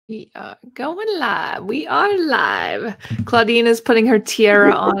We are going live. We are live. Claudine is putting her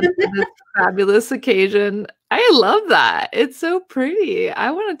tiara on for this fabulous occasion. I love that. It's so pretty.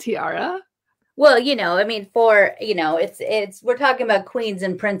 I want a tiara. Well, I mean, it's we're talking about queens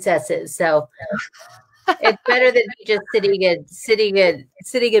and princesses, so it's better than just sitting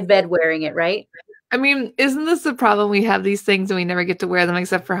in bed wearing it, right? I mean, isn't this the problem? We have these things and we never get to wear them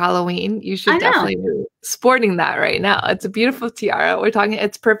except for Halloween. You should definitely be sporting that right now. It's a beautiful tiara. We're talking,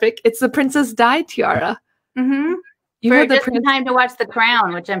 it's perfect. It's the Princess Di tiara. Mm-hmm. You had just in time to watch The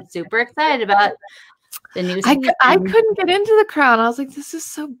Crown, which I'm super excited about. The new season. I couldn't get into The Crown. I was like, this is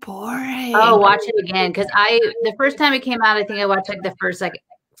so boring. Oh, watch it again. Because the first time it came out, I think I watched like the first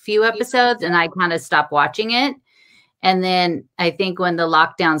few episodes and I kind of stopped watching it. And then I think when the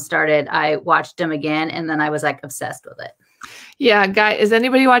lockdown started, I watched them again. And then I was like obsessed with it. Yeah, guys, is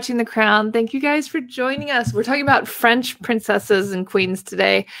anybody watching The Crown? Thank you guys for joining us. We're talking about French princesses and queens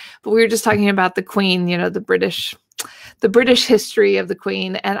today, but we were just talking about the Queen, the British history of the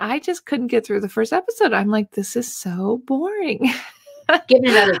Queen. And I just couldn't get through the first episode. I'm like, this is so boring. Give it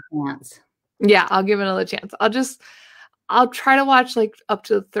another chance. Yeah, I'll give it another chance. I'll try to watch like up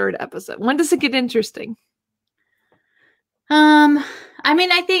to the third episode. When does it get interesting? I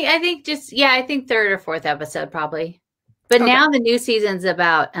mean, I think third or fourth episode probably. But now the new season's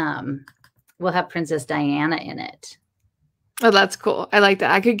about, we'll have Princess Diana in it. Oh, that's cool. I like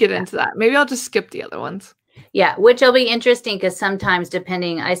that. I could get into that. Maybe I'll just skip the other ones. Yeah, which will be interesting because sometimes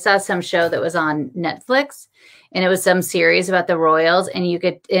I saw some show that was on Netflix and it was some series about the royals and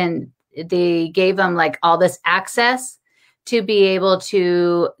they gave them like all this access to be able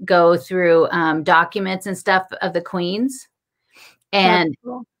to go through documents and stuff of the queens. And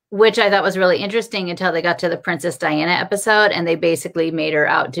cool. Which I thought was really interesting until they got to the Princess Diana episode and they basically made her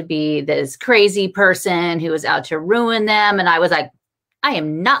out to be this crazy person who was out to ruin them. And I was like, I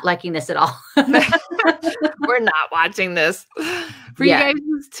am not liking this at all. We're not watching this. For you guys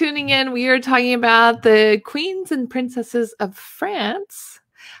who's tuning in, we are talking about the queens and princesses of France.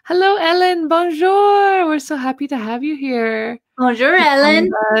 Hello, Ellen. Bonjour. We're so happy to have you here. Bonjour,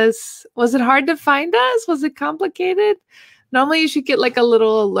 Ellen. Was it hard to find us? Was it complicated? Normally you should get like a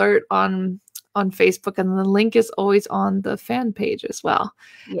little alert on Facebook and the link is always on the fan page as well.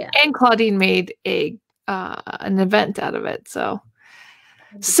 Yeah. And Claudine made an event out of it. So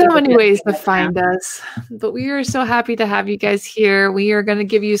many ways to find us, but we are so happy to have you guys here. We are going to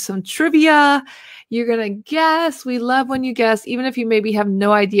give you some trivia. You're going to guess. We love when you guess, even if you maybe have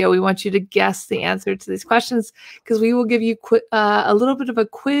no idea. We want you to guess the answer to these questions because we will give you a little bit of a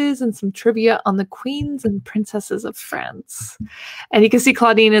quiz and some trivia on the queens and princesses of France. And you can see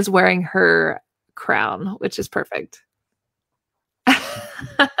Claudine is wearing her crown, which is perfect.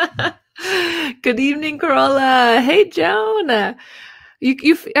 Good evening, Corolla. Hey, Joan.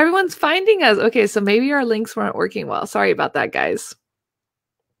 Everyone's finding us. Okay, so maybe our links weren't working well. Sorry about that, guys.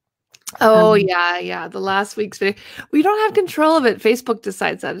 Oh, yeah. The last week's video. We don't have control of it. Facebook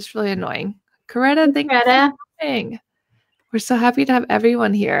decides that. It's really annoying. Coretta, thank you for coming. We're so happy to have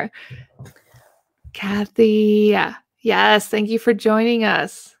everyone here. Kathy. Yes, thank you for joining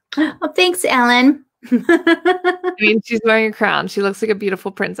us. Oh, thanks, Ellen. I mean, she's wearing a crown. She looks like a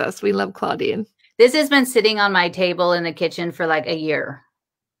beautiful princess. We love Claudine. This has been sitting on my table in the kitchen for like a year.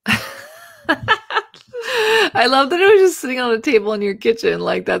 I love that it was just sitting on a table in your kitchen.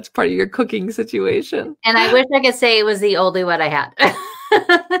 Like that's part of your cooking situation. And I wish I could say it was the only one I had.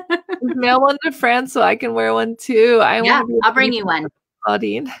 Mail one to France so I can wear one too. I'll bring you one.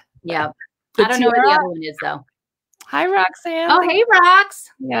 Claudine. Yeah. I don't know where the other one is though. Hi, Roxanne. Oh, hey, Rox.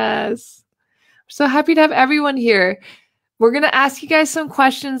 Yes. So happy to have everyone here. We're going to ask you guys some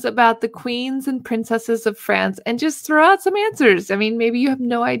questions about the queens and princesses of France and just throw out some answers. I mean, maybe you have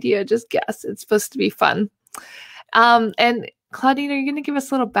no idea. Just guess. It's supposed to be fun. And Claudine, are you going to give us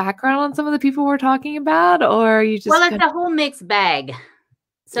a little background on some of the people we're talking about? Or are you just... Well, it's a whole mixed bag.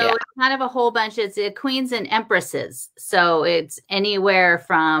 So it's kind of a whole bunch. It's queens and empresses. So it's anywhere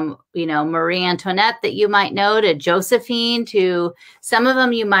from, Marie Antoinette that you might know to Josephine to some of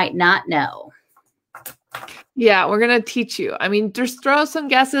them you might not know. Yeah, we're going to teach you. I mean, just throw some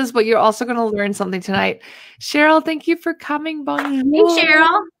guesses, but you're also going to learn something tonight. Cheryl, thank you for coming. Bonjour. Hey,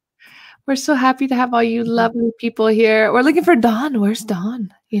 Cheryl. We're so happy to have all you lovely people here. We're looking for Dawn. Where's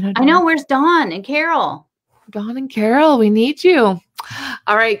Dawn? Dawn. I know. Where's Dawn and Carol? Dawn and Carol, we need you.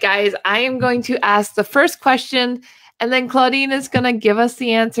 All right, guys, I am going to ask the first question, and then Claudine is going to give us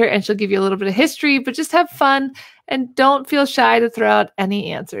the answer, and she'll give you a little bit of history, but just have fun. And don't feel shy to throw out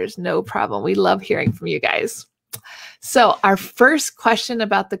any answers. No problem. We love hearing from you guys. So our first question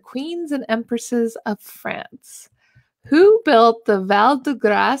about the queens and empresses of France. Who built the Val de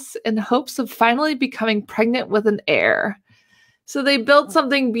Grace in hopes of finally becoming pregnant with an heir? So they built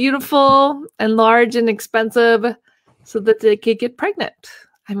something beautiful and large and expensive so that they could get pregnant.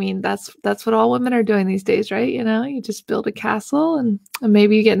 I mean, that's what all women are doing these days, right? You know, you just build a castle and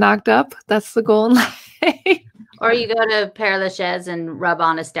maybe you get knocked up. That's the goal in life. Or you go to Père Lachaise and rub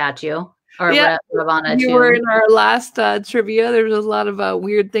on a statue. Or Yeah, rub on a you tomb. were in our last trivia. There was a lot of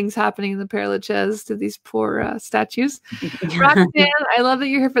weird things happening in the Père Lachaise to these poor statues. Roxanne, I love that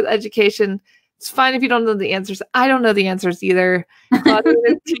you're here for the education. It's fine if you don't know the answers. I don't know the answers either. Claudine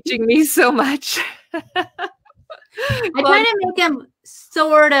is teaching me so much. I try to make them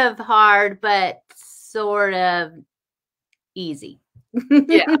sort of hard, but sort of easy.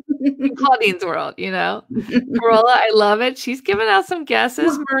 Yeah, in Claudine's world, you know. Corolla, I love it. She's giving out some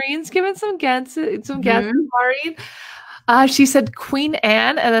guesses. Maureen's giving some guesses. Maureen, she said Queen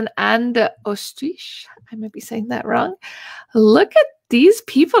Anne and then Anne de Autriche. I might be saying that wrong. Look at these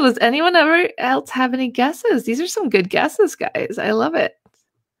people. Does anyone else have any guesses? These are some good guesses, guys. I love it.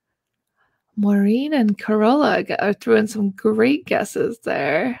 Maureen and Corolla threw in some great guesses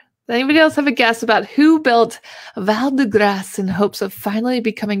there. Does anybody else have a guess about who built Val de Grace in hopes of finally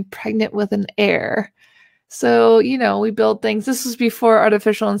becoming pregnant with an heir? So, you know, we build things. This was before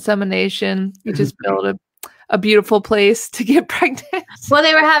artificial insemination. You just build a beautiful place to get pregnant. Well,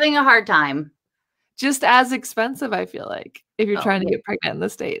 they were having a hard time. Just as expensive, I feel like, if you're trying to get pregnant in the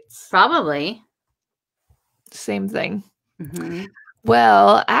States. Probably. Same thing.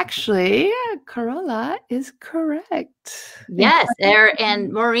 Well, actually, Corolla is correct. Yes,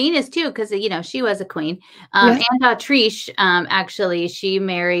 and Maureen is too, because you know she was a queen. Anne d'Autriche, actually, she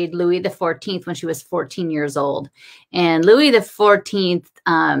married Louis XIV when she was 14 years old, and Louis XIV,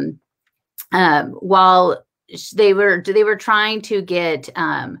 while they were trying to get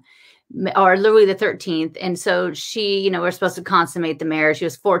or Louis XIII. And so she, you know, we're supposed to consummate the marriage. She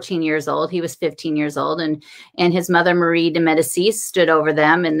was 14 years old. He was 15 years old. And his mother, Marie de Medicis, stood over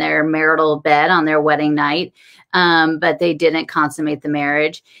them in their marital bed on their wedding night. But they didn't consummate the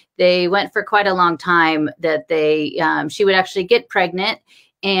marriage. They went for quite a long time that she would actually get pregnant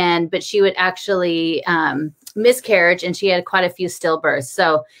but she would actually miscarriage, and she had quite a few stillbirths.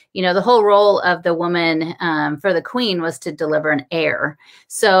 So, you know, the whole role of the woman for the queen was to deliver an heir.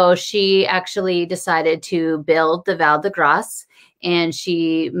 So she actually decided to build the Val de Grace, and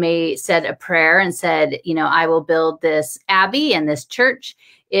she said a prayer and said, you know, I will build this abbey and this church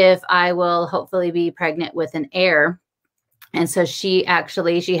if I will hopefully be pregnant with an heir. And so she had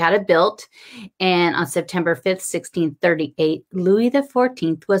it built. And on September 5th, 1638, Louis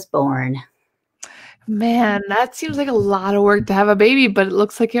XIV was born. Man, that seems like a lot of work to have a baby, but it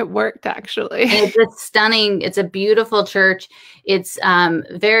looks like it worked, actually. It's stunning. It's a beautiful church. It's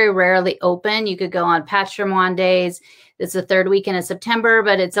very rarely open. You could go on patrimoine days. It's the third weekend of September,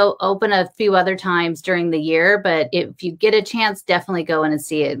 but it's open a few other times during the year. But if you get a chance, definitely go in and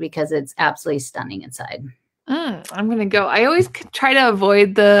see it because it's absolutely stunning inside. I'm going to go. I always try to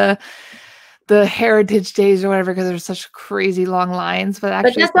avoid the heritage days or whatever because there's such crazy long lines. But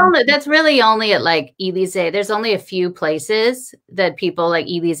actually, that's really only at like Élysée. There's only a few places that people like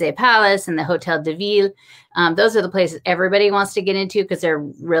Élysée Palace and the Hotel de Ville. Those are the places everybody wants to get into because they're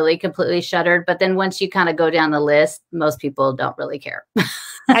really completely shuttered. But then once you kind of go down the list, most people don't really care.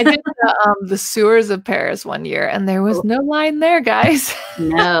 I did the sewers of Paris one year, and there was no line there, guys.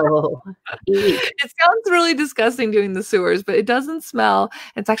 No. It sounds really disgusting doing the sewers, but it doesn't smell.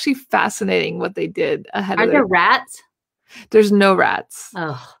 It's actually fascinating what they did ahead of Are there rats? There's no rats.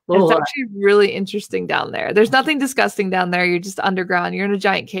 Oh, it's actually really interesting down there. There's nothing disgusting down there. You're just underground. You're in a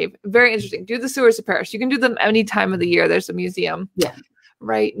giant cave. Very interesting. Do the sewers of Paris. You can do them any time of the year. There's a museum. Yeah.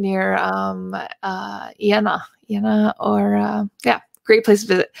 Right near Iena or great place to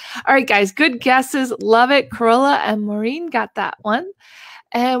visit. All right, guys, good guesses. Love it. Corolla and Maureen got that one.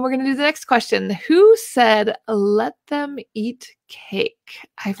 And we're going to do the next question. Who said, let them eat cake?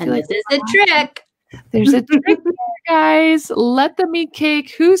 I feel like this is a trick. There's a trick there, guys. Let them eat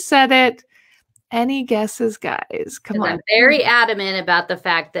cake. Who said it? Any guesses, guys? Come on. I'm very adamant about the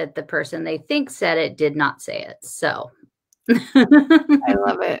fact that the person they think said it did not say it. So I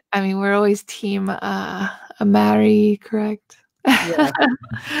love it. I mean, we're always team Marie, correct? Yeah.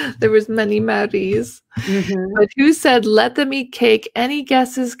 There was many Maries. But who said let them eat cake? Any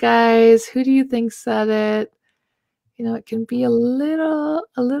guesses, guys? Who do you think said it? You know, it can be a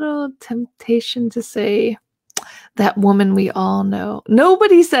little temptation to say that woman we all know.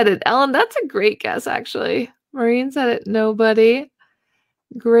 Nobody said it. Ellen, that's a great guess, actually. Maureen said it. Nobody.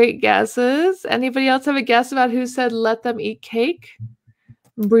 Great guesses. Anybody else have a guess about who said let them eat cake?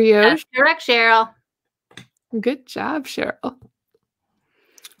 Brioche. That's correct, Cheryl. Good job, Cheryl.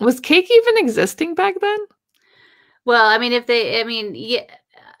 Was cake even existing back then? Well, I mean, yeah,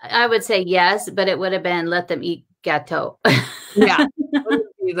 I would say yes, but it would have been let them eat gâteau. Yeah.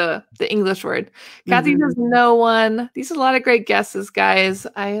 The English word. Kathy does no one. These are a lot of great guesses, guys.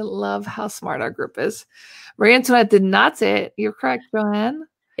 I love how smart our group is. Marie Antoinette did not say it. You're correct, Joanne.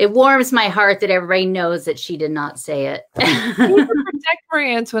 It warms my heart that everybody knows that she did not say it. Protect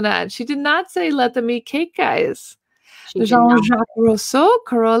Marie Antoinette. She did not say let them eat cake, guys. Jean-Jacques Rousseau,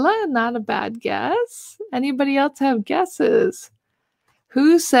 Corolla, not a bad guess. Anybody else have guesses?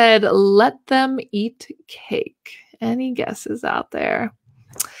 Who said let them eat cake? Any guesses out there?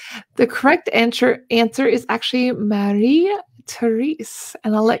 The correct answer is actually Marie Therese,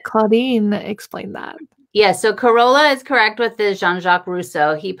 and I'll let Claudine explain that. Yeah, so Corolla is correct with the Jean-Jacques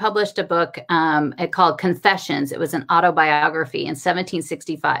Rousseau. He published a book called Confessions. It was an autobiography in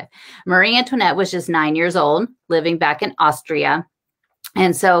 1765. Marie Antoinette was just 9 years old, living back in Austria.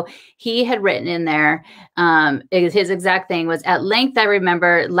 And so he had written in there, his exact thing was, at length I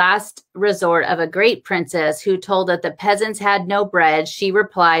remember last resort of a great princess who told that the peasants had no bread. She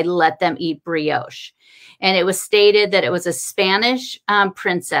replied, let them eat brioche. And it was stated that it was a Spanish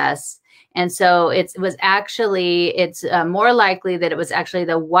princess. And so it's more likely that it was actually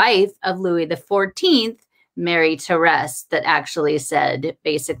the wife of Louis XIV, Marie Therese, that actually said,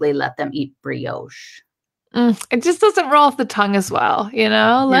 basically, let them eat brioche. It just doesn't roll off the tongue as well, you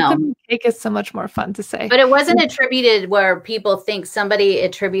know? Let them eat cake is so much more fun to say. But it wasn't attributed where people think somebody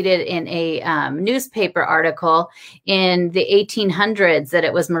attributed in a newspaper article in the 1800s that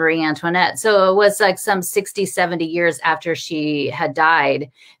it was Marie Antoinette. So it was like some 60, 70 years after she had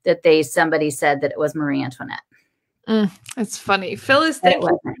died that somebody said that it was Marie Antoinette. It's funny. Phyllis, thank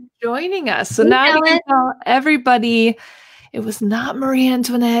you for joining us. So now you can tell everybody it was not Marie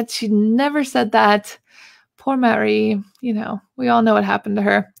Antoinette. She never said that. Poor Marie, you know, we all know what happened to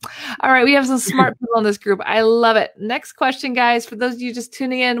her. All right, we have some smart people in this group. I love it. Next question, guys. For those of you just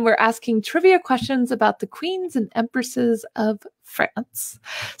tuning in, we're asking trivia questions about the queens and empresses of France.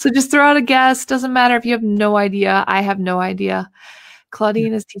 So just throw out a guess. Doesn't matter if you have no idea. I have no idea.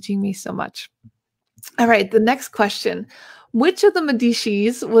 Claudine is teaching me so much. All right, the next question. Which of the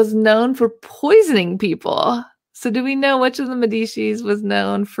Medicis was known for poisoning people? So do we know which of the Medicis was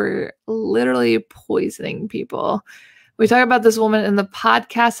known for literally poisoning people? We talked about this woman in the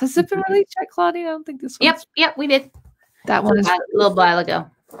podcast. Has it been released yet, Claudine? I don't think this one. Yep, we did. That one is a little while ago.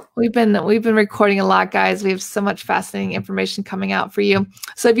 We've been recording a lot, guys. We have so much fascinating information coming out for you.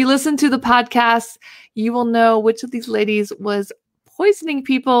 So if you listen to the podcast, you will know which of these ladies was poisoning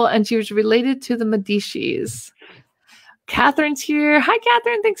people, and she was related to the Medicis. Catherine's here. Hi,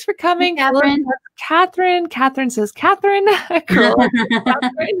 Catherine. Thanks for coming. Hey, Catherine. Catherine says Catherine.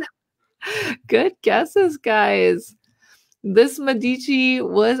 Catherine. Good guesses, guys. This Medici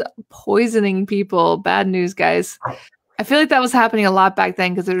was poisoning people. Bad news, guys. I feel like that was happening a lot back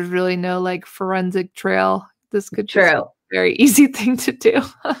then because there was really no like forensic trail. This could be a very easy thing to do.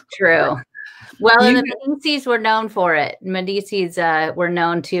 True. Well, and the Medicis were known for it. Medicis were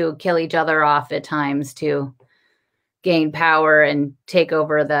known to kill each other off at times to gain power and take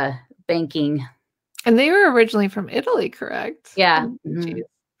over the banking. And they were originally from Italy, correct? Yeah.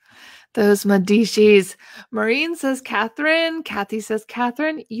 Those Medicis. Maureen says Catherine. Kathy says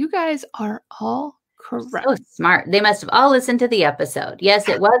Catherine. You guys are all correct. So smart. They must have all listened to the episode. Yes,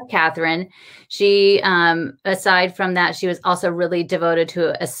 it was Catherine. She, aside from that, she was also really devoted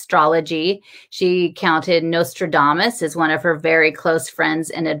to astrology. She counted Nostradamus as one of her very close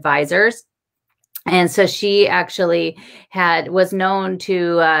friends and advisors. And so she actually was known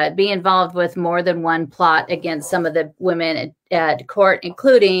to be involved with more than one plot against some of the women at court,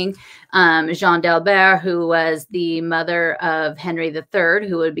 including Jeanne d'Albert, who was the mother of Henry III,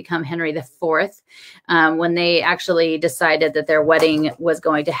 who would become Henry IV. When they actually decided that their wedding was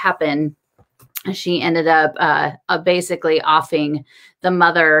going to happen, she ended up basically offing the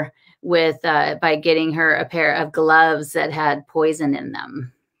mother with by getting her a pair of gloves that had poison in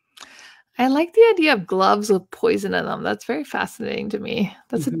them. I like the idea of gloves with poison in them. That's very fascinating to me.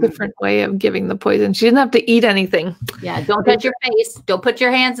 That's a different way of giving the poison. She didn't have to eat anything. Yeah, don't touch your face. Don't put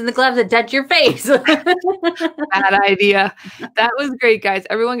your hands in the gloves and touch your face. Bad idea. That was great, guys.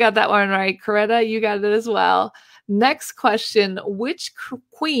 Everyone got that one right. Coretta, you got it as well. Next question. Which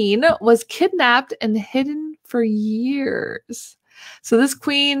queen was kidnapped and hidden for years? So this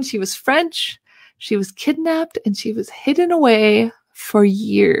queen, she was French. She was kidnapped and she was hidden away for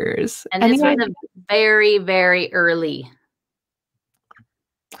years. And this was very, very early.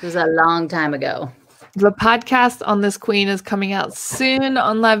 It was a long time ago. The podcast on this queen is coming out soon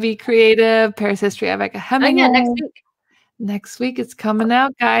on Vie Creative, Paris History, Avec, Hemingway. Oh, yeah, next week. Next week it's coming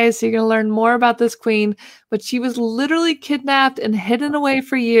out, guys. So you're going to learn more about this queen. But she was literally kidnapped and hidden away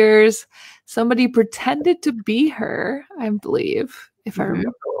for years. Somebody pretended to be her, I believe, if I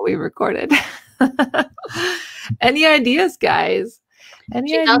remember what we recorded. Any ideas, guys?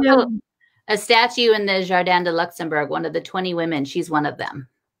 Any She's ideas? also a statue in the Jardin de Luxembourg, one of the 20 women. She's one of them.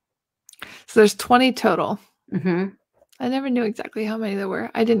 So there's 20 total. Mm-hmm. I never knew exactly how many there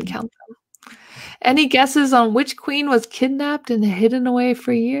were. I didn't count them. Any guesses on which queen was kidnapped and hidden away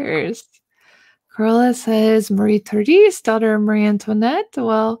for years? Carla says Marie Therese, daughter of Marie Antoinette.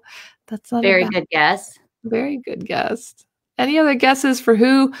 Well, that's not very good guess. Very good guess. Any other guesses for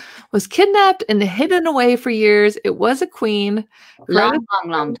who was kidnapped and hidden away for years? It was a queen. Long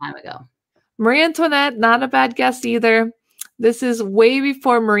time ago. Marie Antoinette, not a bad guess either. This is way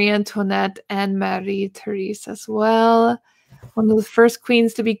before Marie Antoinette and Marie Therese as well. One of the first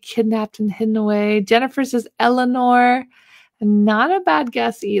queens to be kidnapped and hidden away. Jennifer says Eleanor. Not a bad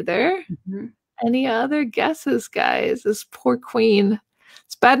guess either. Mm-hmm. Any other guesses, guys? This poor queen.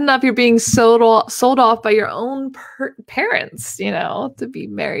 It's bad enough you're being sold off by your own parents, you know, to be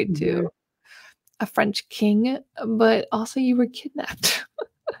married to a French king, but also you were kidnapped.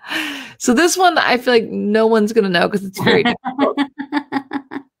 So this one, I feel like no one's going to know because it's very difficult.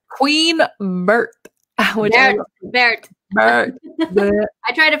 Queen Berthe. Berthe.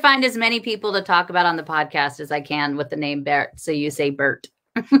 I try to find as many people to talk about on the podcast as I can with the name Berthe. So you say Berthe.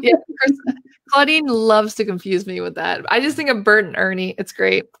 Yeah, Claudine loves to confuse me with that. I just think of Bert and Ernie. It's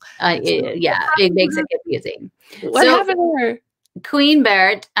great. It makes it confusing. What happened to her? Queen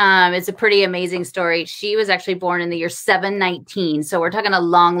Berthe is a pretty amazing story. She was actually born in the year 719. So we're talking a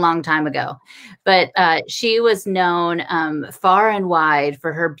long, long time ago. But she was known far and wide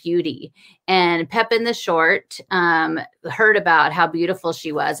for her beauty. And Pepin the Short heard about how beautiful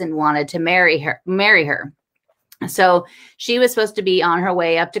she was and wanted to marry her. So she was supposed to be on her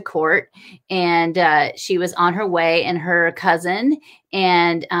way up to court, and she was on her way, and her cousin,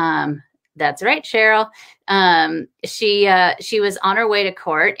 and that's right, Cheryl. She was on her way to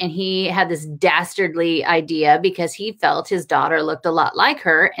court, and he had this dastardly idea because he felt his daughter looked a lot like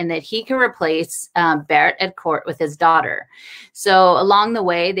her and that he could replace Berthe at court with his daughter. So along the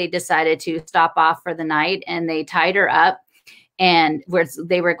way, they decided to stop off for the night, and they tied her up. And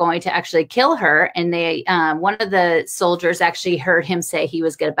they were going to actually kill her. And one of the soldiers actually heard him say he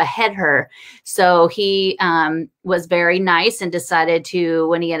was going to behead her. So he was very nice and decided to,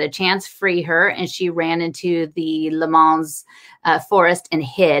 when he had a chance, free her. And she ran into the Le Mans forest and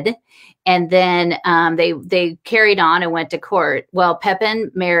hid. And then they carried on and went to court. Well, Pepin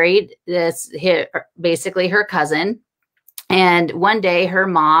married basically her cousin. And one day her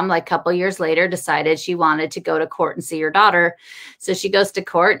mom, like a couple years later, decided she wanted to go to court and see her daughter. So she goes to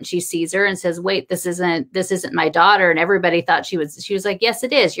court and she sees her and says, wait, this isn't my daughter. And everybody thought she was like, yes,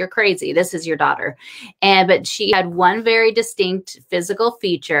 it is. You're crazy. This is your daughter. But she had one very distinct physical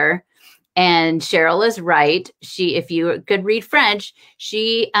feature. And Cheryl is right. If you could read French,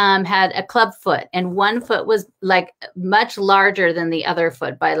 she had a club foot, and one foot was like much larger than the other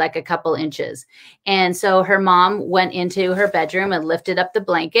foot by like a couple inches. And so her mom went into her bedroom and lifted up the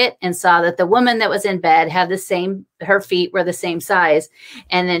blanket and saw that the woman that was in bed had her feet were the same size.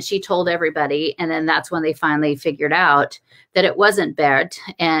 And then she told everybody. And then that's when they finally figured out that it wasn't Berthe,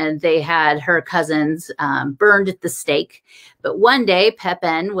 and they had her cousins burned at the stake. But one day,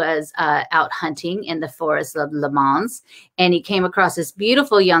 Pepin was out hunting in the forest of Le Mans, and he came across this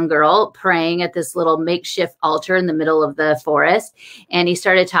beautiful young girl praying at this little makeshift altar in the middle of the forest. And he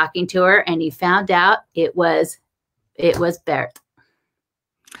started talking to her, and he found out it was Berthe.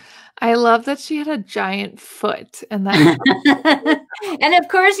 I love that she had a giant foot, and that. And of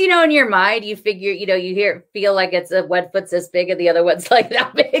course, in your mind, you figure, you feel like it's one foot's this big and the other one's like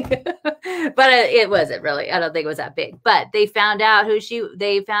that big, but it wasn't really. I don't think it was that big. But they found out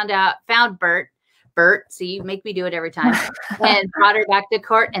found Berthe. See, you make me do it every time, and brought her back to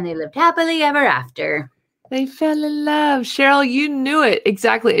court, and they lived happily ever after. They fell in love. Cheryl, you knew it.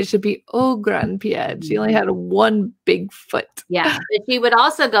 Exactly. It should be au grand pied. She only had one big foot. Yeah. But she would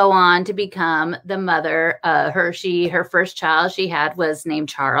also go on to become the mother. Her first child she had was named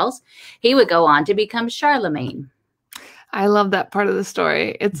Charles. He would go on to become Charlemagne. I love that part of the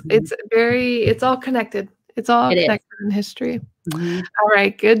story. It's all connected. It's all connected in history. Mm-hmm. All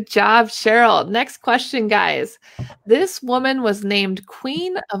right. Good job, Cheryl. Next question, guys. This woman was named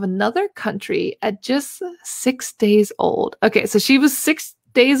queen of another country at just 6 days old. Okay. So she was 6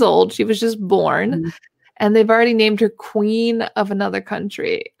 days old. She was just born. Mm-hmm. and they've already named her queen of another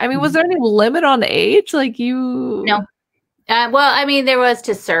country. I mean, was Mm-hmm. there any limit on age? Like you? No. Well, I mean, there was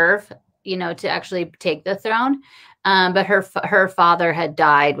to serve, you know, to actually take the throne. But her father had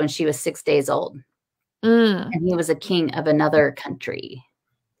died when she was 6 days old, Mm. and he was a king of another country.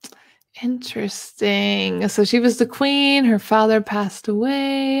 Interesting. So she was the queen. Her father passed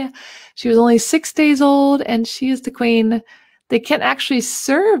away. She was only 6 days old, and she is the queen. They can't actually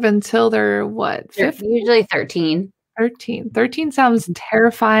serve until they're what? They're 15? usually 13. 13. 13 sounds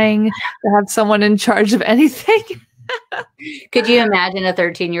terrifying to have someone in charge of anything. Could you imagine a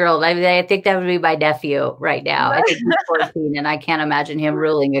 13-year-old? I mean, I think that would be my nephew right now. I think he's 14, and I can't imagine him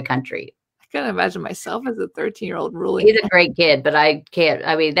ruling a country. I can't imagine myself as a 13-year-old ruling. He's a great kid, but I can't.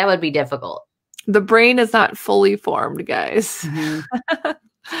 I mean, that would be difficult. The brain is not fully formed, guys. Mm-hmm.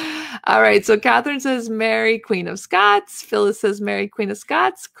 All right. So Catherine says Mary, Queen of Scots. Phyllis says Mary, Queen of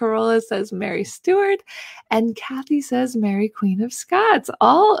Scots. Corolla says Mary Stuart. And Kathy says Mary, Queen of Scots.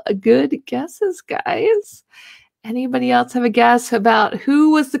 All good guesses, guys. Anybody else have a guess about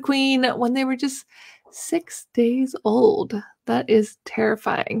who was the queen when they were just 6 days old? That is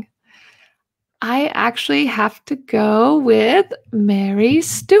terrifying. I actually have to go with Mary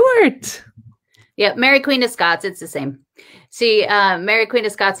Stuart. Yep, Mary Queen of Scots. It's the same. See, Mary Queen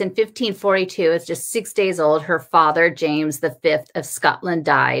of Scots in 1542 is just 6 days old. Her father, James V of Scotland,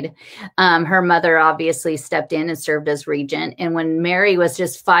 died. Her mother obviously stepped in and served as regent. And when Mary was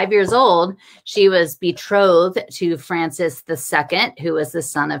just 5 years old, she was betrothed to Francis II, who was the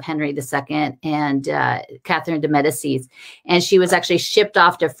son of Henry II and Catherine de Medicis. And she was actually shipped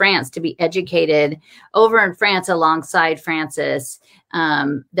off to France to be educated over in France alongside Francis.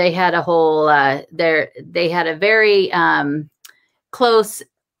 They had a whole, they had a very close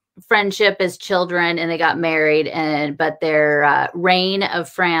friendship as children, and they got married, but their reign of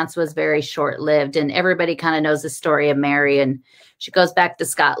France was very short-lived, and everybody kind of knows the story of Mary, and she goes back to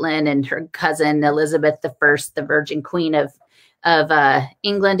Scotland, and her cousin Elizabeth I, the Virgin Queen of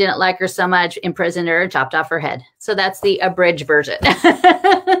England, didn't like her so much, imprisoned her, chopped off her head. So that's the abridged version.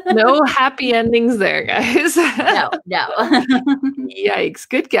 No happy endings there, guys. No. Yikes.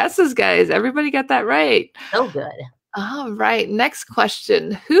 Good guesses, guys. Everybody got that right. So good. All right. Next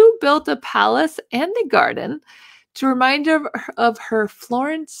question. Who built a palace and a garden to remind her of her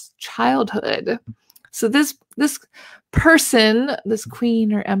Florence childhood? So this person, this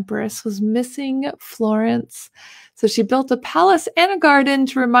queen or empress, was missing Florence. So she built a palace and a garden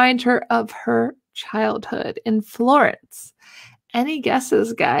to remind her of her childhood in Florence. Any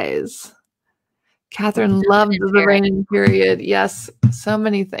guesses, guys? Catherine loved the reign period. Yes, so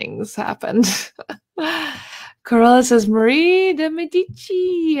many things happened. Corolla says Marie de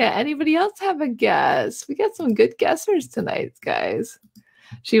Medici. Anybody else have a guess? We got some good guessers tonight, guys.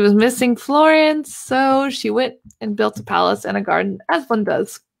 She was missing Florence, so she went and built a palace and a garden, as one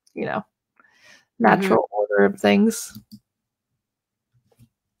does, you know, natural order of things.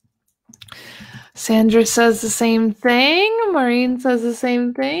 Sandra says the same thing. Maureen says the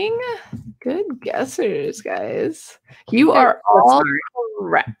same thing. Good guessers, guys. You are all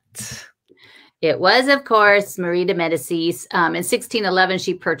correct. It was, of course, Marie de Medicis. In 1611,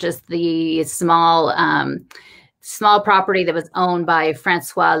 she purchased the small property that was owned by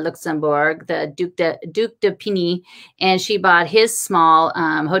Francois Luxembourg, the Duc de Pigny, and she bought his small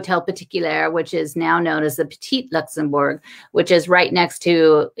Hotel Particulier, which is now known as the Petit Luxembourg, which is right next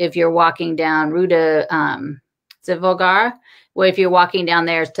to, if you're walking down Rue de Vaugirard, where if you're walking down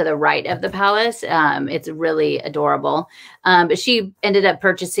there to the right of the palace, it's really adorable. But she ended up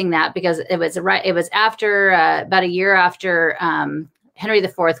purchasing that because it was after about a year after Henry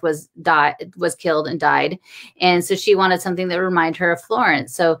IV was killed and died. And so she wanted something that would remind her of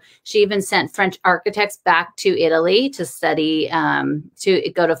Florence. So she even sent French architects back to Italy to study,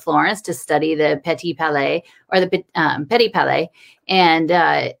 to go to Florence to study the Petit Palais or the Petit Palais,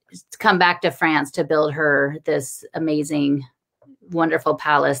 and come back to France to build her this amazing, wonderful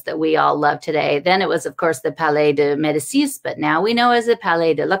palace that we all love today. Then it was, of course, the Palais de Médicis, but now we know as the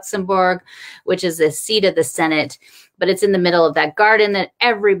Palais de Luxembourg, which is the seat of the Senate, but it's in the middle of that garden that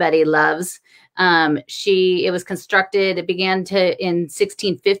everybody loves. It was constructed, it began in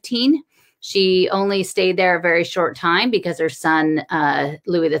 1615. She only stayed there a very short time because her son,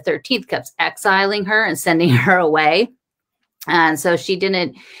 Louis XIII, kept exiling her and sending her away. And so she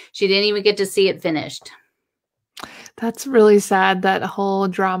didn't even get to see it finished. That's really sad, that whole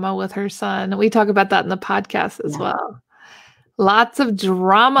drama with her son. We talk about that in the podcast as well. Lots of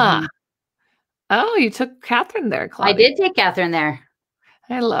drama. Oh, you took Catherine there, Claudine. I did take Catherine there.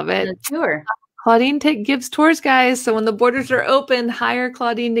 I love it. The tour. Claudine gives tours, guys. So when the borders are open, hire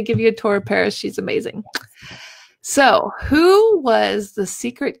Claudine to give you a tour of Paris. She's amazing. So, who was the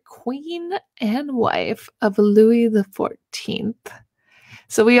secret queen and wife of Louis the 14th?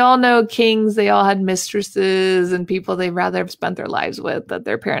 So we all know kings, they all had mistresses and people they'd rather have spent their lives with that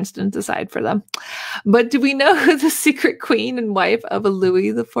their parents didn't decide for them. But do we know who the secret queen and wife of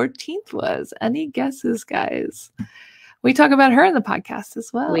Louis the 14th was? Any guesses, guys? We talk about her in the podcast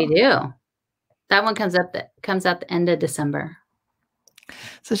as well. We do. That one comes out the end of December.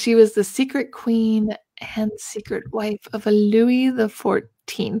 So she was the secret queen and secret wife of Louis the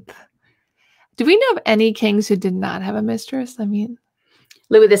 14th. Do we know of any kings who did not have a mistress? I mean,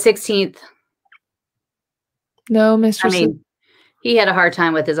 Louis the 16th. No mistress. I mean, he had a hard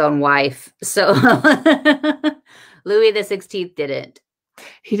time with his own wife. So Louis the 16th didn't.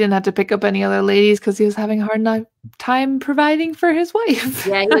 He didn't have to pick up any other ladies because he was having a hard time providing for his wife.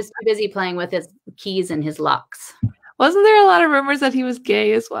 Yeah, he was too busy playing with his keys and his locks. Wasn't there a lot of rumors that he was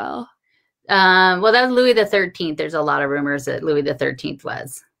gay as well? Well, that was Louis the 13th. There's a lot of rumors that Louis the 13th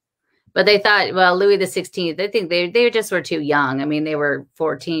was. But they thought, well, Louis the 16th, I think they just were too young. I mean, they were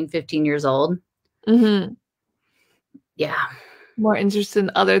 14, 15 years old. Mm-hmm. Yeah. More interested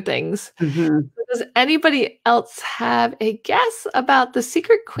in other things. Mm-hmm. Does anybody else have a guess about the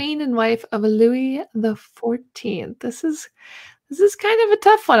secret queen and wife of Louis the 14th? This is kind of a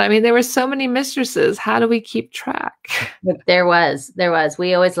tough one. I mean, there were so many mistresses. How do we keep track? But there was.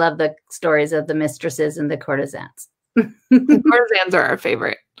 We always love the stories of the mistresses and the courtesans. The courtesans are our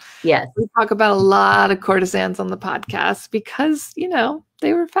favorite. Yes. We talk about a lot of courtesans on the podcast because,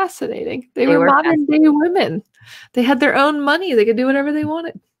 they were fascinating. They were modern day women. They had their own money. They could do whatever they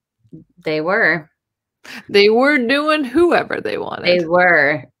wanted. They were. They were doing whoever they wanted. They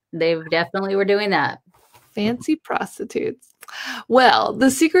were. They definitely were doing that. Fancy prostitutes. Well,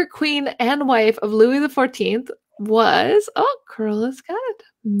 the secret queen and wife of Louis the 14th was, Corolla's got it,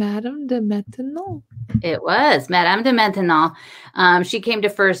 Madame de Maintenon. It was Madame de Maintenon. She came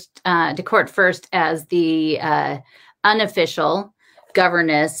to court first as the unofficial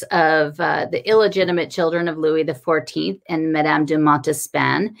governess of the illegitimate children of Louis the 14th and Madame de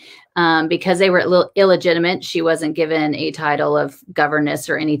Montespan. Because they were illegitimate, she wasn't given a title of governess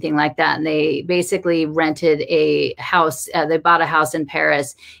or anything like that. And they basically rented a house. They bought a house in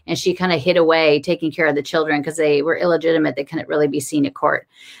Paris, and she kind of hid away taking care of the children because they were illegitimate. They couldn't really be seen at court.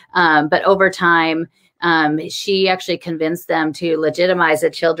 But over time, she actually convinced them to legitimize the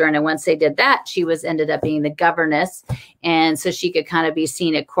children. And once they did that, she ended up being the governess. And so she could kind of be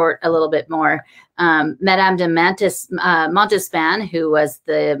seen at court a little bit more. Madame de Montespan, who was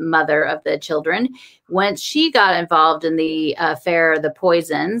the mother of the children, once she got involved in the affair of the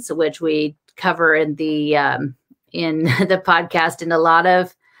poisons, which we cover in the podcast in a lot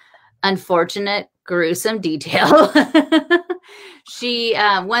of unfortunate, gruesome detail. She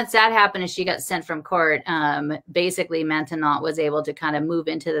once that happened and she got sent from court, basically Maintenon was able to kind of move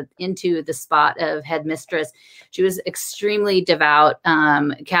into the spot of headmistress. She was extremely devout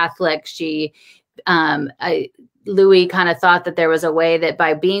Catholic. Louis kind of thought that there was a way that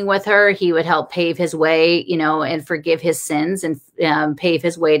by being with her, he would help pave his way, and forgive his sins and pave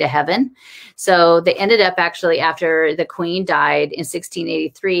his way to heaven. So they ended up actually, after the Queen died in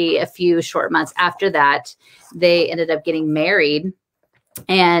 1683, a few short months after that, they ended up getting married.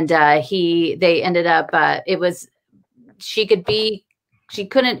 And they ended up, she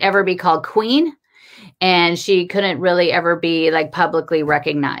couldn't ever be called queen, and she couldn't really ever be like publicly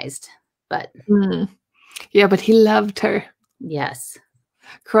recognized. But yeah, but he loved her. Yes.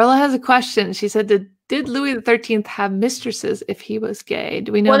 Corolla has a question. She said, did Louis the 13th have mistresses if he was gay?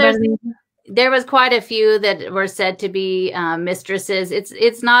 Do we know there was quite a few that were said to be mistresses.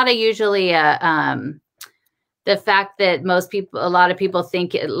 It's not usually the fact that a lot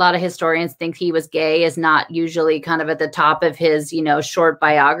of historians think he was gay is not usually kind of at the top of his, short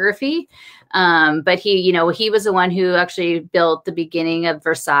biography. But he was the one who actually built the beginning of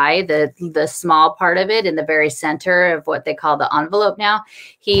Versailles, the small part of it in the very center of what they call the envelope now.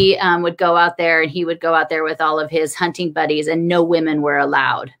 He would go out there with all of his hunting buddies, and no women were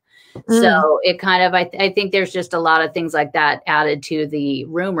allowed. So it kind of, I think there's just a lot of things like that added to the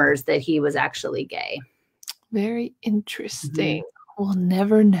rumors that he was actually gay. Very interesting. We'll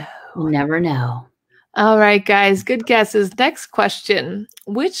never know. We'll never know. All right, guys. Good guesses. Next question.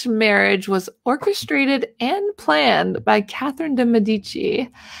 Which marriage was orchestrated and planned by Catherine de Medici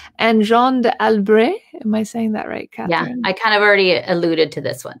and Jean d'Albret? Am I saying that right, Catherine? Yeah, I kind of already alluded to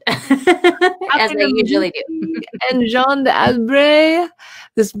this one, as I usually do. And Jean d'Albret.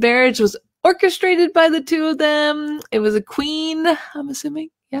 This marriage was orchestrated by the two of them. It was a queen, I'm assuming.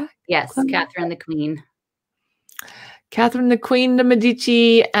 Yeah. Yes, Catherine the Queen. Catherine the Queen de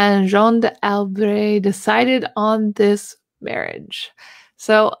Medici and Jean d'Albret decided on this marriage.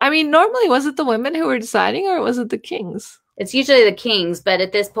 So, I mean, normally was it the women who were deciding or was it the kings? It's usually the kings, but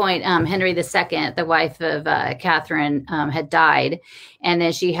at this point, Henry II, the wife of Catherine, had died. And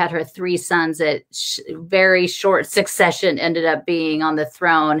then she had her 3 sons that very short succession ended up being on the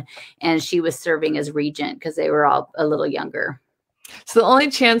throne. And she was serving as regent because they were all a little younger. So the only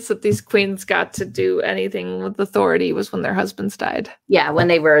chance that these queens got to do anything with authority was when their husbands died. Yeah, when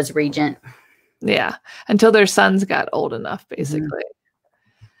they were as regent. Yeah, until their sons got old enough, basically.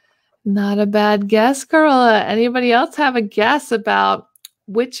 Not a bad guess, Carla. Anybody else have a guess about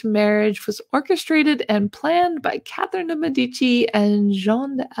which marriage was orchestrated and planned by Catherine de Medici and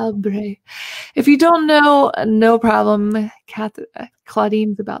Jean d'Albret? If you don't know, no problem.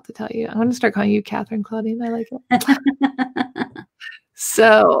 Claudine's about to tell you. I'm going to start calling you Catherine Claudine. I like it.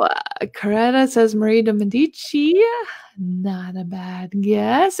 So, Coretta says Marie de Medici. Not a bad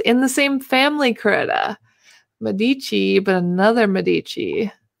guess. In the same family, Coretta. Medici, but another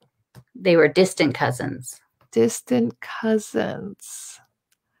Medici. They were distant cousins. Distant cousins.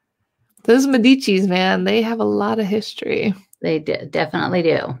 Those Medicis, man, they have a lot of history. They definitely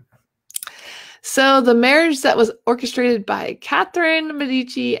do. So the marriage that was orchestrated by Catherine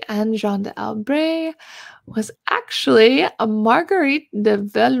Medici and Jean d'Albret was actually a Marguerite de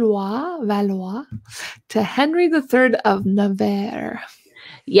Valois to Henry III of Navarre.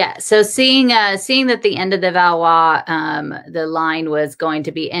 Yeah, so seeing that the end of the Valois, the line was going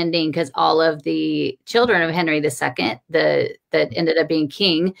to be ending because all of the children of Henry II, that ended up being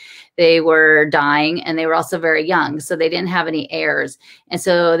king, they were dying and they were also very young, so they didn't have any heirs, and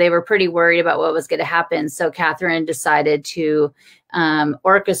so they were pretty worried about what was going to happen. So Catherine decided to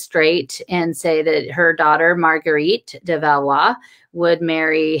orchestrate and say that her daughter Marguerite de Valois would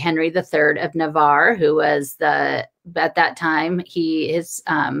marry Henry III of Navarre, who was at that time, his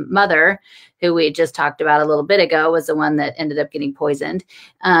mother, who we just talked about a little bit ago, was the one that ended up getting poisoned.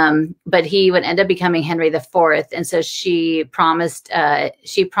 But he would end up becoming Henry IV. And so she promised that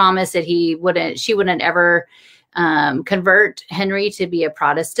she wouldn't ever convert Henry to be a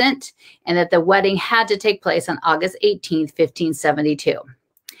Protestant, and that the wedding had to take place on August 18th, 1572.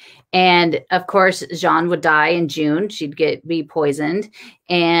 And of course, Jeanne would die in June. She'd be poisoned.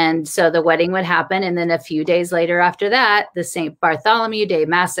 And so the wedding would happen. And then a few days later after that, the St. Bartholomew Day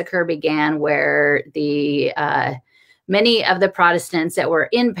massacre began, where many of the Protestants that were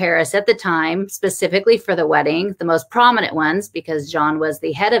in Paris at the time, specifically for the wedding, the most prominent ones, because Jeanne was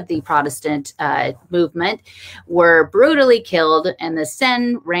the head of the Protestant movement, were brutally killed, and the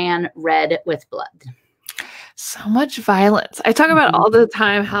Seine ran red with blood. So much violence. I talk about all the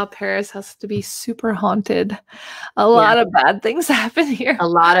time how Paris has to be super haunted. A lot of bad things happen here. A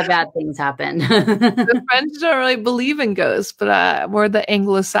lot of bad things happen. The French don't really believe in ghosts, but we're the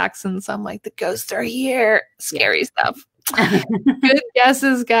Anglo-Saxons. So I'm like, the ghosts are here. Scary stuff. Good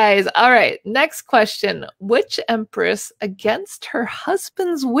guesses, guys. All right. Next question. Which empress, against her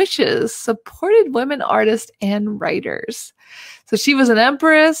husband's wishes, supported women artists and writers? So she was an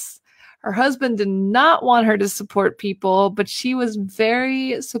empress. Her husband did not want her to support people, but she was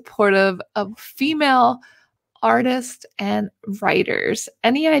very supportive of female artists and writers.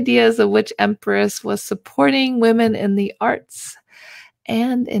 Any ideas of which empress was supporting women in the arts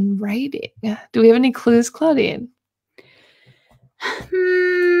and in writing? Do we have any clues, Claudine?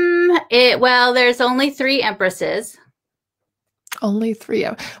 Well, there's only 3 empresses. Only 3.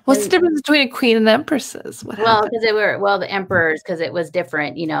 What's the difference between a queen and empresses? Well, because they were the emperors, because it was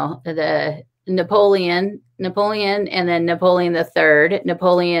different. You know, the Napoleon, and then Napoleon III.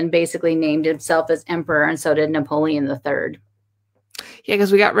 Napoleon basically named himself as emperor, and so did Napoleon III. Yeah,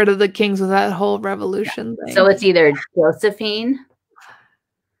 because we got rid of the kings with that whole revolution thing. So it's either Josephine,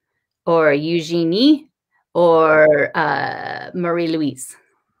 or Eugenie, or Marie Louise.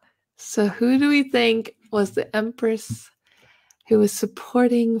 So who do we think was the empress who was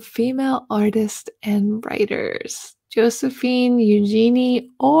supporting female artists and writers? Josephine, Eugenie,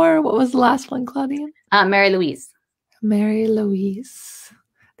 or what was the last one, Claudine? Mary Louise. Mary Louise.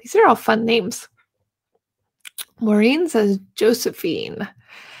 These are all fun names. Maureen says Josephine.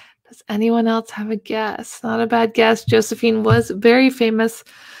 Does anyone else have a guess? Not a bad guess. Josephine was very famous.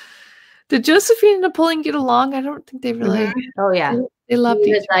 Did Josephine and Napoleon get along? I don't think they really. Oh yeah, they loved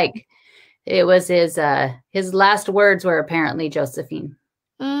each other. It was his last words were apparently Josephine.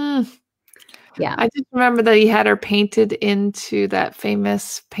 Yeah. I just remember that he had her painted into that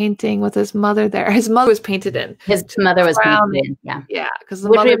famous painting with his mother there. His mother was painted in. His mother was painted in. Yeah. Yeah. Because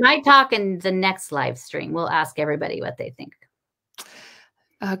we might talk in the next live stream. We'll ask everybody what they think.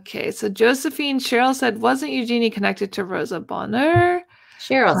 Okay, so Josephine Cheryl said, wasn't Eugenie connected to Rosa Bonheur?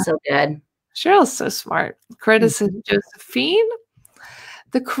 Cheryl's so good. Cheryl's so smart. Coretta said Josephine.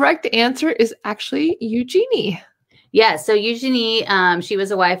 The correct answer is actually Eugenie. Yeah, so Eugenie, she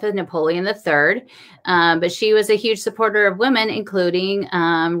was a wife of Napoleon III, but she was a huge supporter of women, including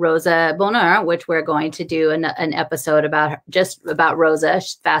Rosa Bonheur, which we're going to do an episode about just about Rosa.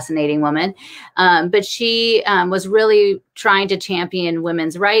 She's a fascinating woman. But she was really trying to champion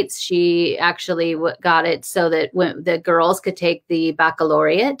women's rights. She actually got it so that the girls could take the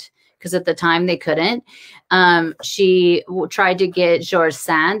baccalaureate, because at the time they couldn't. She tried to get Georges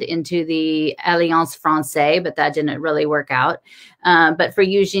Sand into the Alliance Française, but that didn't really work out. But for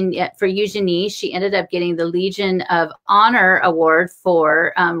Eugenie, she ended up getting the Legion of Honor Award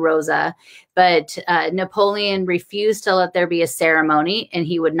for Rosa. But Napoleon refused to let there be a ceremony, and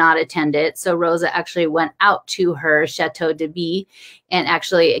he would not attend it. So Rosa actually went out to her Chateau de Bie and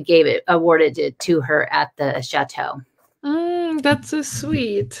actually awarded it to her at the chateau. That's so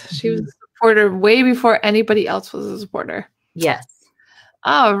sweet. She was a supporter way before anybody else was a supporter. Yes.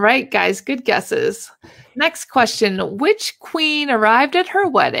 All right, guys. Good guesses. Next question. Which queen arrived at her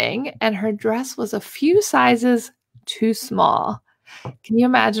wedding and her dress was a few sizes too small? Can you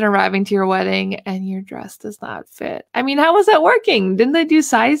imagine arriving to your wedding and your dress does not fit? I mean, how was that working? Didn't they do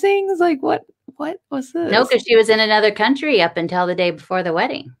sizings? Like, what was this? No, because she was in another country up until the day before the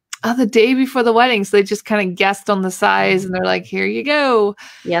wedding. Oh, the day before the wedding. So they just kind of guessed on the size and they're like, here you go.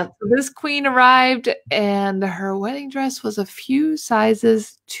 Yep. So this queen arrived and her wedding dress was a few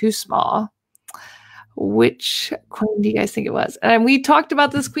sizes too small. Which queen do you guys think it was? And we talked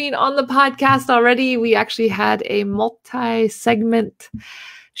about this queen on the podcast already. We actually had a multi-segment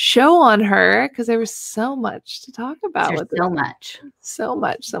show on her because there was so much to talk about. So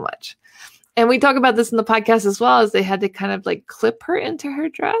much. And we talk about this in the podcast as well, as they had to kind of like clip her into her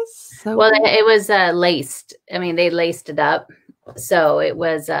dress. So well, it was laced. I mean, they laced it up. So it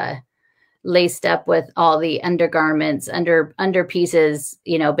was laced up with all the undergarments, under pieces,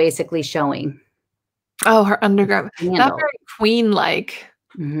 basically showing. Oh, her undergarment. Not very queen-like.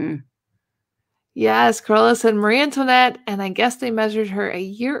 Mm-hmm. Yes, Corolla said Marie Antoinette, and I guess they measured her a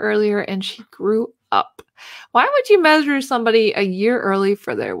year earlier and she grew up. Why would you measure somebody a year early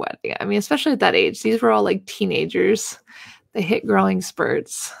for their wedding? I mean, especially at that age. These were all like teenagers. They hit growing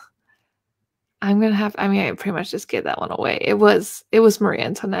spurts. I pretty much just gave that one away. It was Marie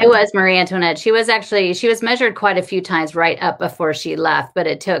Antoinette. It was Marie Antoinette. She was measured quite a few times right up before she left, but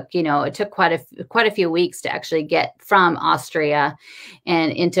it took quite a few weeks to actually get from Austria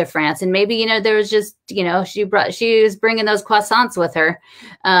and into France. And maybe, there was just, she was bringing those croissants with her.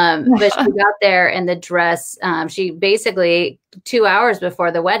 But she got there and the dress, she basically 2 hours before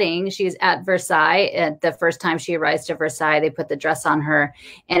the wedding, she's at Versailles. And the first time she arrives to Versailles, they put the dress on her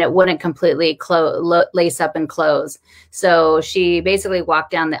and it wouldn't completely lace up and close. So she basically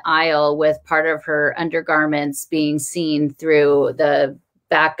walked down the aisle with part of her undergarments being seen through the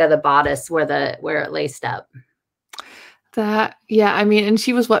back of the bodice where it laced up. And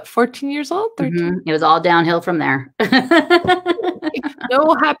she was what, 14 years old? 13? Mm-hmm. It was all downhill from there.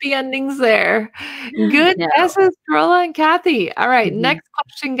 No happy endings there. Good guesses, Corolla and Kathy. All right, next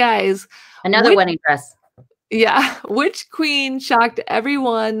question, guys. Another wedding dress. Yeah. Which queen shocked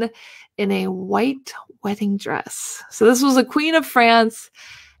everyone in a white wedding dress? So this was a queen of France,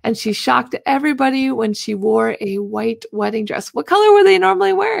 and she shocked everybody when she wore a white wedding dress. What color were they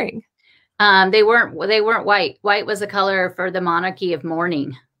normally wearing? They weren't white. White was a color for the monarchy of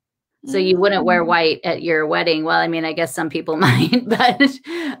mourning. So you wouldn't wear white at your wedding. Well, I mean, I guess some people might, but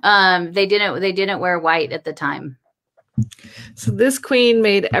they didn't wear white at the time. So this queen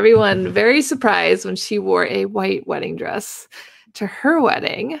made everyone very surprised when she wore a white wedding dress to her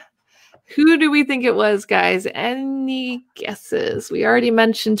wedding. Who do we think it was, guys? Any guesses? We already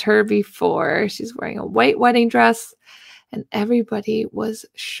mentioned her before. She's wearing a white wedding dress and everybody was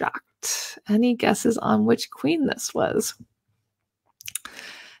shocked. Any guesses on which queen this was?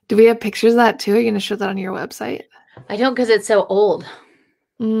 Do we have pictures of that too? Are you going to show that on your website? I don't, because it's so old.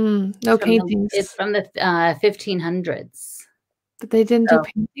 No paintings. It's from the 1500s. But they didn't do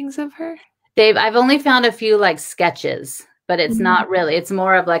paintings of her? I've only found a few like sketches, but it's not really. It's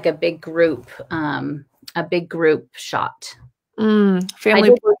more of like a big group shot.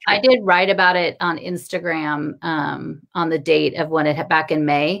 Family. I did write about it on Instagram on the date of when it back in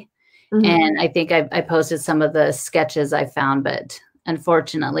May. And I think I posted some of the sketches I found, but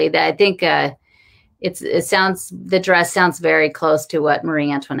unfortunately, I think the dress sounds very close to what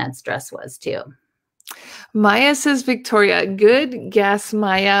Marie Antoinette's dress was too. Maya says Victoria. Good guess,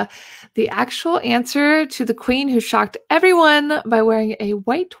 Maya. The actual answer to the queen who shocked everyone by wearing a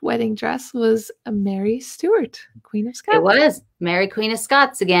white wedding dress was Mary Stuart, Queen of Scots. It was Mary, Queen of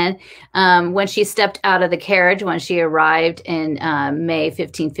Scots again. When she stepped out of the carriage, when she arrived in May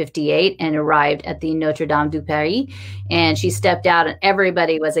 1558 and arrived at the Notre Dame du Paris, and she stepped out and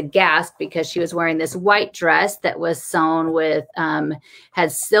everybody was aghast because she was wearing this white dress that was sewn with, had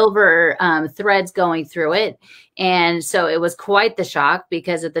silver threads going through it. And so it was quite the shock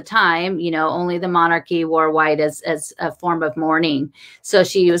because at the time, you know, only the monarchy wore white as a form of mourning. So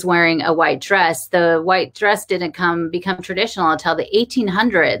she was wearing a white dress. The white dress didn't become traditional until the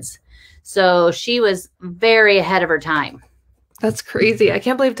 1800s. So she was very ahead of her time. That's crazy. I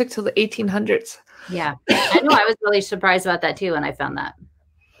can't believe it took till the 1800s. Yeah, I know. I was really surprised about that too when I found that.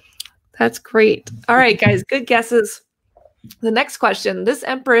 That's great. All right, guys, good guesses. The next question. This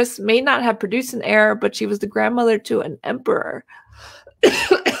empress may not have produced an heir, but she was the grandmother to an emperor.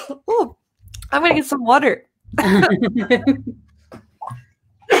 Oh, I'm going to get some water.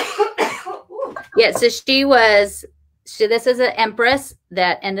 Yeah, so this is an empress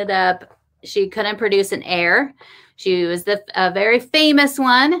that ended up, she couldn't produce an heir. She was a very famous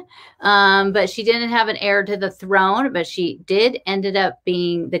one, but she didn't have an heir to the throne, but she ended up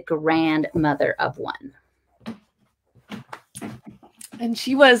being the grandmother of one. And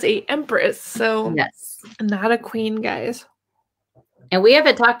she was a empress, so yes, not a queen, guys. And we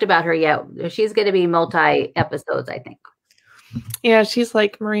haven't talked about her yet. She's going to be multi-episodes, I think. Yeah, she's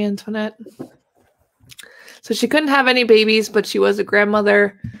like Marie Antoinette. So she couldn't have any babies, but she was a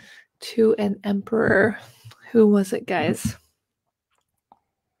grandmother to an emperor. Who was it, guys?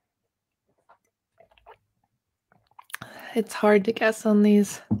 It's hard to guess on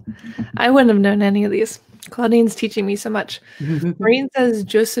these. I wouldn't have known any of these. Claudine's teaching me so much. Maureen says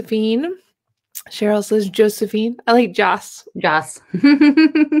Josephine. Cheryl says Josephine. I like Joss. Joss.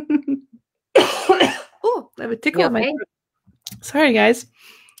 Oh, I have a tickle in my throat. Sorry, guys.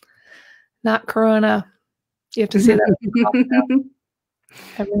 Not Corona. You have to say that.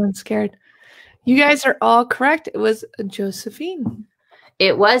 Everyone's scared. You guys are all correct. It was Josephine.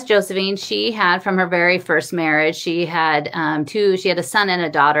 It was Josephine. She had, from her very first marriage, she had she had a son and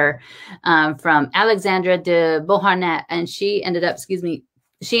a daughter from Alexandra de Beauharnais, and she ended up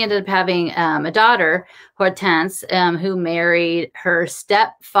having a daughter, Hortense, who married her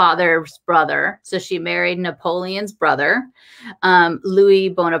stepfather's brother. So she married Napoleon's brother, Louis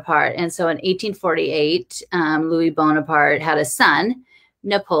Bonaparte. And so in 1848, Louis Bonaparte had a son,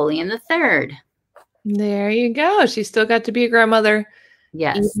 Napoleon III. There you go. She still got to be a grandmother.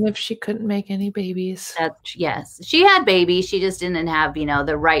 Yes. Even if she couldn't make any babies. Yes. She had babies. She just didn't have,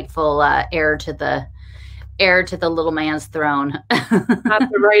 the rightful heir to the little man's throne. Not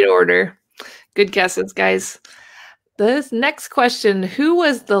the right order. Good guesses, guys. This next question. Who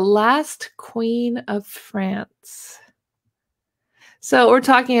was the last queen of France? So we're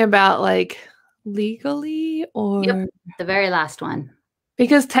talking about like legally or? Yep, the very last one.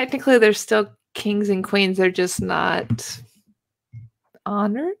 Because technically they're still kings and queens. They're just not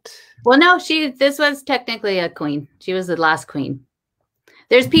honored. Well, no, this was technically a queen. She was the last queen.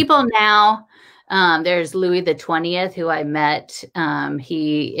 There's people now. There's Louis the 20th, who I met.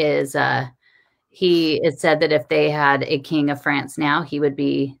 He is said that if they had a king of France now, he would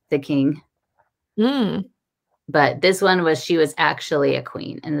be the king. But this one she was actually a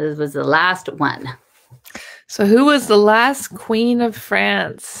queen, and this was the last one. So who was the last queen of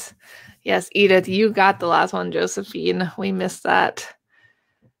France? Yes, Edith, you got the last one. Josephine, we missed that.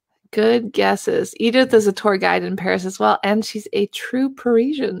 Good guesses. Edith is a tour guide in Paris as well, and she's a true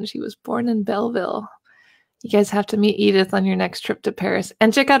Parisian. She was born in Belleville. You guys have to meet Edith on your next trip to Paris.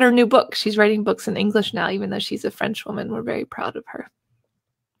 And check out her new book. She's writing books in English now, even though she's a French woman. We're very proud of her.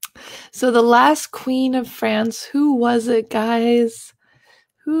 So the last queen of France, who was it, guys?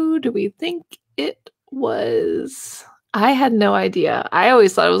 Who do we think it was? I had no idea. I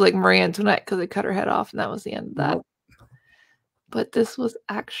always thought it was like Marie Antoinette because they cut her head off, and that was the end of that. But this was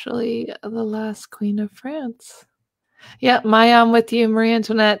actually the last queen of France. Yeah, Maya, I'm with you. Marie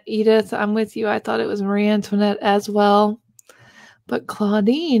Antoinette. Edith, I'm with you. I thought it was Marie Antoinette as well. But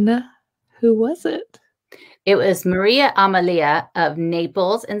Claudine, who was it? It was Maria Amelia of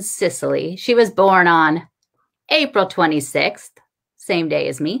Naples and Sicily. She was born on April 26th. Same day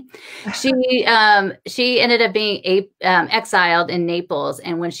as me. She ended up being exiled in Naples,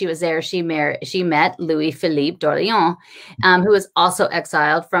 and when she was there, she met Louis Philippe d'Orléans, who was also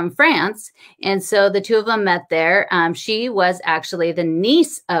exiled from France. And so the two of them met there. She was actually the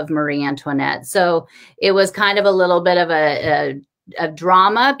niece of Marie Antoinette, so it was kind of a little bit of a of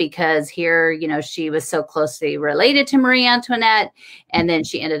drama because here, you know, she was so closely related to Marie Antoinette, and then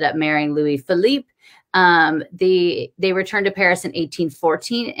she ended up marrying Louis Philippe. They returned to Paris in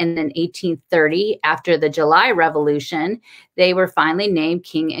 1814, and then 1830, after the July Revolution, they were finally named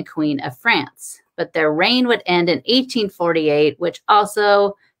King and Queen of France. But their reign would end in 1848, which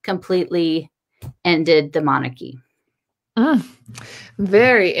also completely ended the monarchy.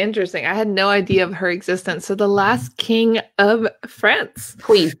 Very interesting. I had no idea of her existence. So the last king of France.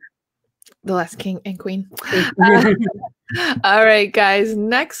 Queen. The last king and queen. All right, guys.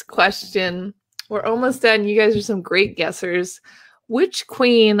 Next question. We're almost done. You guys are some great guessers. Which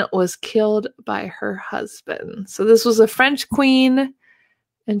queen was killed by her husband? So this was a French queen,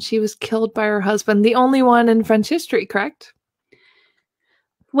 and she was killed by her husband. The only one in French history, correct?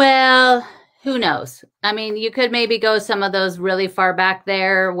 Well, who knows? I mean, you could maybe go some of those really far back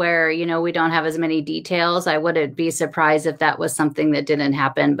there where, you know, we don't have as many details. I wouldn't be surprised if that was something that didn't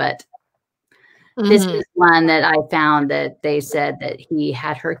happen, but this is one that I found that they said that he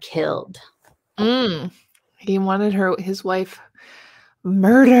had her killed. He wanted his wife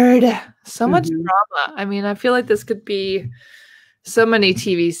murdered. So much drama. I mean, I feel like this could be so many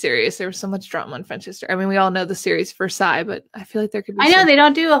TV series. There was so much drama in French history. I mean, we all know the series Versailles, but I feel like there could be. I know they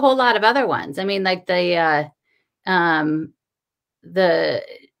don't do a whole lot of other ones. I mean, like the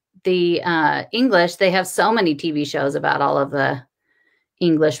English, they have so many TV shows about all of the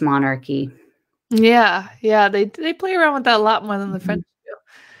English monarchy. Yeah, they play around with that a lot more than the French do.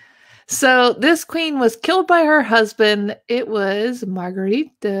 So this queen was killed by her husband. It was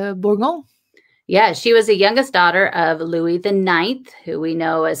Marguerite de Bourgogne. Yeah, she was the youngest daughter of Louis IX, who we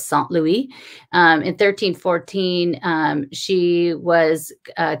know as Saint Louis. In 1314, she was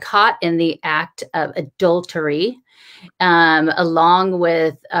caught in the act of adultery, along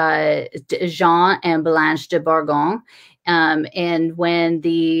with Jean and Blanche de Bourgogne. And when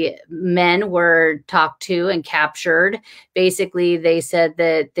the men were talked to and captured, basically they said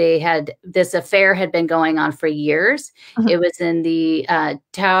that this affair had been going on for years. It was in the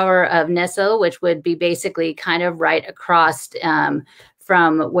Tower of Nesle, which would be basically kind of right across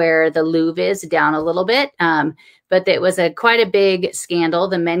from where the Louvre is, down a little bit. But it was quite a big scandal.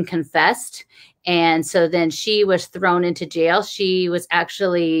 The men confessed. And so then she was thrown into jail. She was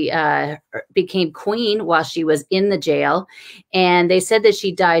actually became queen while she was in the jail. And they said that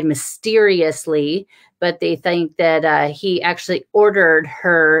she died mysteriously, but they think that he actually ordered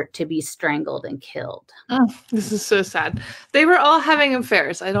her to be strangled and killed. Oh, this is so sad. They were all having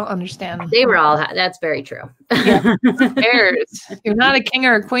affairs. I don't understand. They were all, that's very true. Yeah, affairs. You're not a king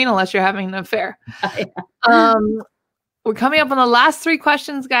or a queen unless you're having an affair. We're coming up on the last 3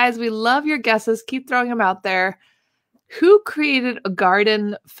 questions, guys. We love your guesses. Keep throwing them out there. Who created a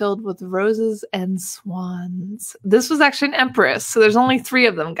garden filled with roses and swans? This was actually an empress, so there's only 3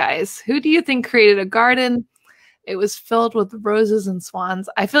 of them, guys. Who do you think created a garden? It was filled with roses and swans.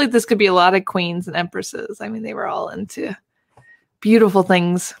 I feel like this could be a lot of queens and empresses. I mean, they were all into beautiful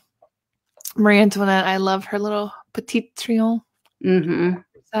things. Marie Antoinette, I love her little Petit Triomphe.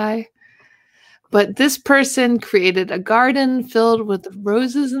 But this person created a garden filled with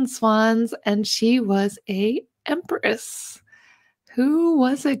roses and swans, and she was a empress. Who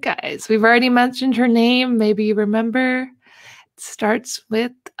was it, guys? We've already mentioned her name. Maybe you remember. It starts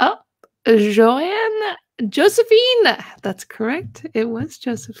with Josephine. That's correct. It was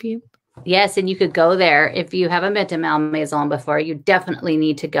Josephine. Yes, and you could go there. If you haven't been to Malmaison before, you definitely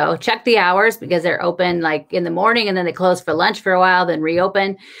need to go. Check the hours because they're open like in the morning and then they close for lunch for a while, then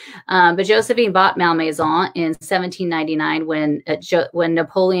reopen. But Josephine bought Malmaison in 1799 when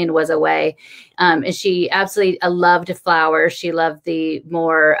Napoleon was away. And she absolutely loved flowers. She loved the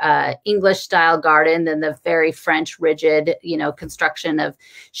more English style garden than the very French rigid, construction of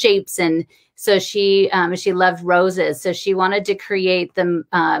shapes. And so she loved roses. So she wanted to create them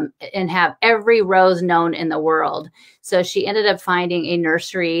and have every rose known in the world. So she ended up finding a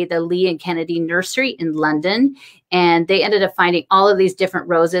nursery, the Lee and Kennedy Nursery in London. And they ended up finding all of these different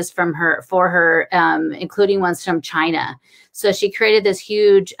roses for her, including ones from China. So she created this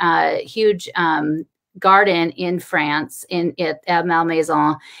huge garden in France at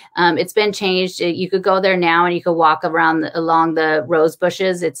Malmaison. It's been changed. You could go there now and you could walk along the rose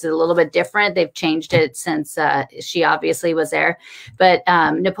bushes. It's a little bit different. They've changed it since she obviously was there. But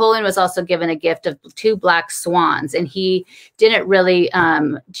Napoleon was also given a gift of 2 black swans, and she didn't really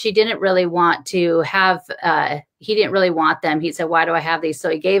want to have he didn't really want them. He said, why do I have these? So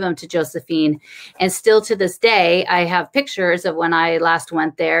he gave them to Josephine. And still to this day, I have pictures of when I last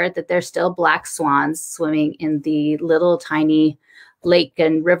went there that there's still black swans swimming in the little tiny lake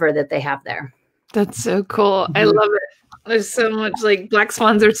and river that they have there. That's so cool. I love it. There's so much, like, black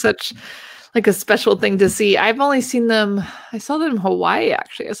swans are such like a special thing to see. I've only seen them. I saw them in Hawaii,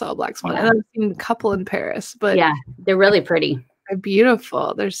 actually. I saw a black swan, and I've seen a couple in Paris. But yeah, they're really pretty. They're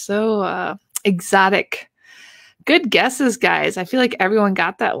beautiful. They're so exotic. Good guesses, guys. I feel like everyone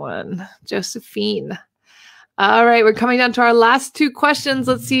got that one. Josephine. All right, we're coming down to our last two questions.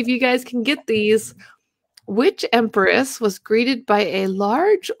 Let's see if you guys can get these. Which empress was greeted by a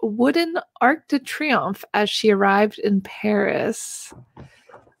large wooden Arc de Triomphe as she arrived in Paris?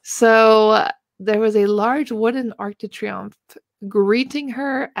 So there was a large wooden Arc de Triomphe greeting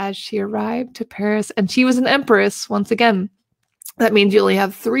her as she arrived to Paris, and she was an empress once again. That means you only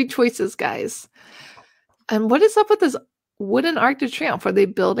have 3 choices, guys. And what is up with this wooden Arc de Triomphe? Were they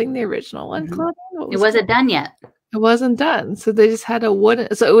building the original one, Claudine? It wasn't done yet. It wasn't done. So they just had a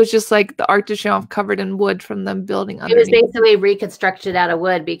wooden, so it was just like the Arc de Triomphe covered in wood from them building underneath. It was basically reconstructed out of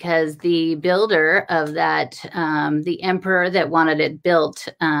wood because the builder of that, the emperor that wanted it built,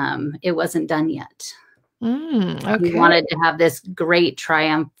 it wasn't done yet. Okay. He wanted to have this great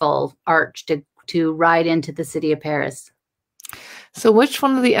triumphal arch to ride into the city of Paris. So which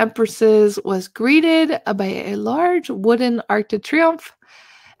one of the empresses was greeted by a large wooden Arc de Triomphe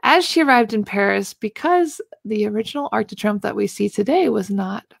as she arrived in Paris, because the original Arc de Triomphe that we see today was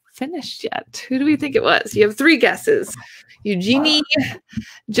not finished yet? Who do we think it was? You have 3 guesses. Eugenie,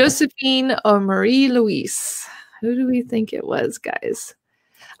 Josephine, or Marie Louise. Who do we think it was, guys?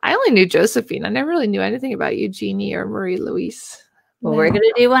 I only knew Josephine. I never really knew anything about Eugenie or Marie Louise. Well, we're going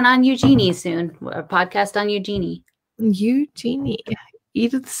to do one on Eugenie soon, a podcast on Eugenie. Eugenie.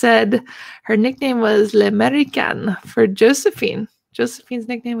 Edith said her nickname was L'Américaine for Josephine. Josephine's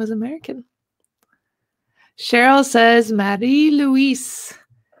nickname was American. Cheryl says Marie Louise.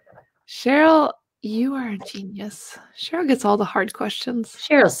 Cheryl, you are a genius. Cheryl gets all the hard questions.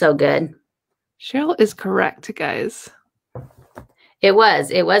 Cheryl's so good. Cheryl is correct, guys. It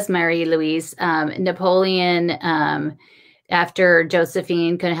was Marie Louise. Napoleon, after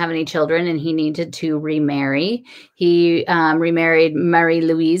Josephine couldn't have any children and he needed to remarry, he remarried Marie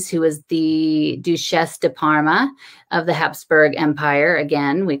Louise, who was the Duchesse de Parma of the Habsburg Empire.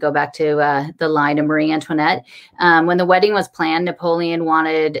 Again, we go back to the line of Marie Antoinette. When the wedding was planned, Napoleon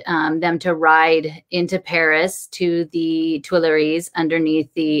wanted them to ride into Paris to the Tuileries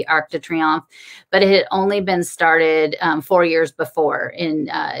underneath the Arc de Triomphe, but it had only been started 4 years before.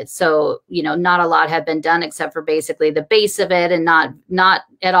 And so, you know, not a lot had been done except for basically the base of it, and not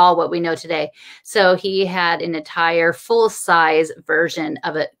at all what we know today. So he had an entire full-size version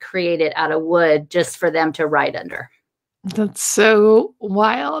of it created out of wood just for them to ride under. That's so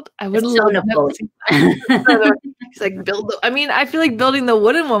wild. I would love to see that. He's like, I mean, I feel like building the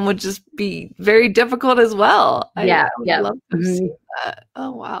wooden one would just be very difficult as well. Yeah. I would love to see that.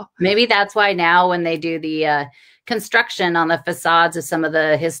 Oh, wow. Maybe that's why now when they do the construction on the facades of some of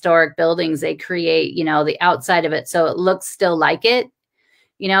the historic buildings, they create, you know, the outside of it so it looks still like it.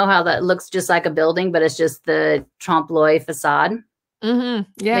 You know how that looks just like a building, but it's just the trompe l'oeil facade. Yeah,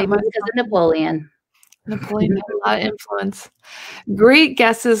 maybe because of Napoleon. Napoleon had a lot of influence. Great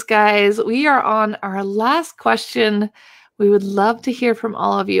guesses, guys. We are on our last question. We would love to hear from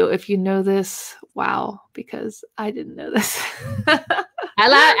all of you if you know this. Wow, because I didn't know this.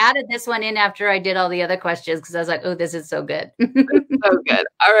 I added this one in after I did all the other questions because I was like, oh, this is so good. So good.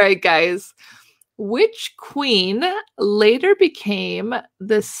 All right, guys. Which queen later became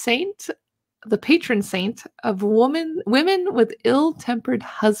the patron saint of women with ill-tempered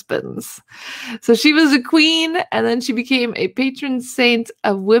husbands? So she was a queen, and then she became a patron saint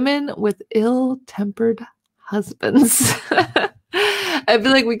of women with ill-tempered husbands. I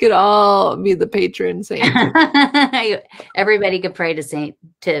feel like we could all be the patron saint. Everybody could pray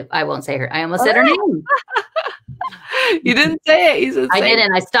to I won't say her. I almost said her name. You didn't say it. You said I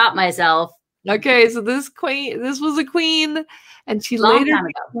didn't. I stopped myself. Okay, so this was a queen, and she later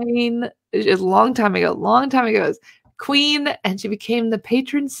became a long time ago, queen, and she became the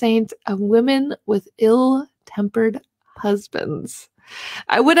patron saint of women with ill-tempered husbands.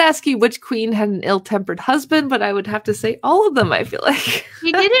 I would ask you which queen had an ill-tempered husband, but I would have to say all of them, I feel like.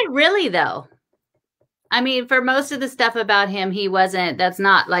 He didn't really, though. I mean, for most of the stuff about him, that's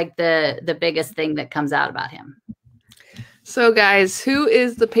not like the biggest thing that comes out about him. So, guys, who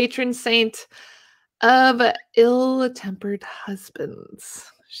is the patron saint of ill-tempered husbands?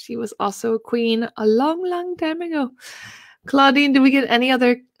 She was also a queen a long, long time ago. Claudine, do we get any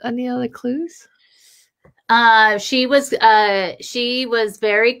other clues? She was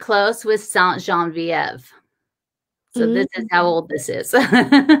very close with Saint Genevieve. So this is how old this is.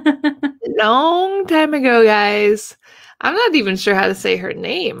 long time ago, guys. I'm not even sure how to say her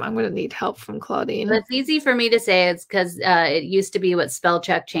name. I'm going to need help from Claudine. Well, it's easy for me to say. It's because it used to be what spell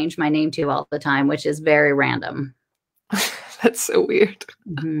check changed my name to all the time, which is very random. That's so weird.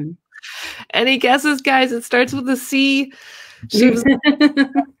 Mm-hmm. Any guesses, guys? It starts with a C. She's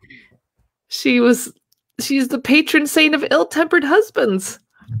the patron saint of ill-tempered husbands.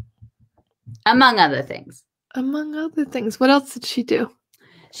 Among other things. Among other things. What else did she do?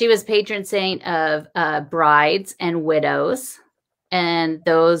 She was patron saint of brides and widows and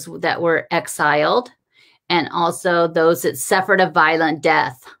those that were exiled and also those that suffered a violent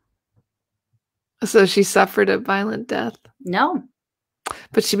death. So she suffered a violent death? No.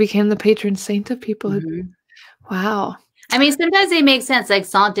 But she became the patron saint of people. Mm-hmm. Wow. I mean, sometimes they make sense. Like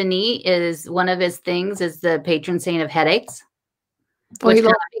Saint Denis is one of his things is the patron saint of headaches. Well, which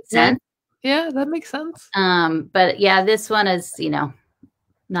makes sense. Yeah, that makes sense. But yeah, this one is,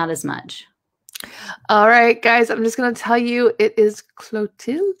 not as much. All right, guys, I'm just going to tell you it is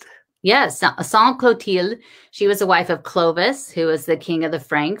Clotilde. Yes, Saint Clotilde. She was the wife of Clovis, who was the king of the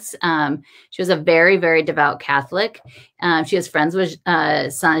Franks. She was a very, very devout Catholic. She was friends with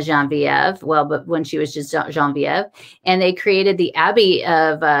Saint Geneviève. Well, but when she was just Geneviève, and they created the Abbey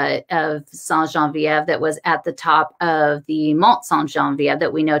of Saint Geneviève that was at the top of the Mont Saint Geneviève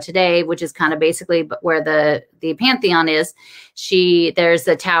that we know today, which is kind of basically where the Pantheon is. There's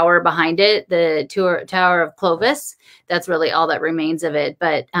the tower behind it, the Tower of Clovis. That's really all that remains of it.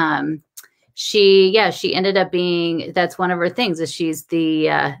 But she ended up being, that's one of her things, is she's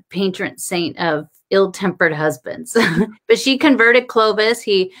the patron saint of ill-tempered husbands. But she converted Clovis.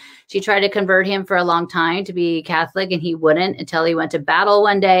 She tried to convert him for a long time to be Catholic, and he wouldn't until he went to battle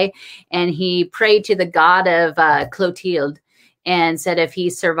one day, and he prayed to the god of Clotilde and said if he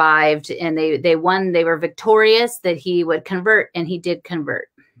survived and they won, they were victorious, that he would convert, and he did convert.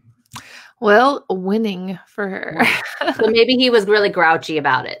 Well, winning for her. So maybe he was really grouchy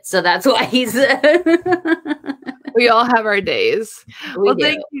about it. So that's why he's... We all have our days.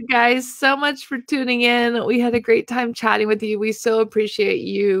 Thank you guys so much for tuning in. We had a great time chatting with you. We so appreciate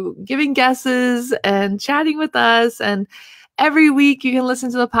you giving guesses and chatting with us. And every week you can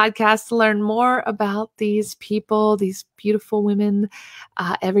listen to the podcast to learn more about these people, these beautiful women.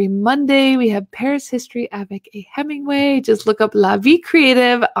 Every Monday we have Paris History, Avec, Hemingway. Just look up La Vie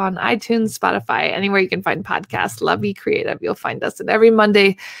Creative on iTunes, Spotify, anywhere you can find podcasts. La Vie Creative, you'll find us. And every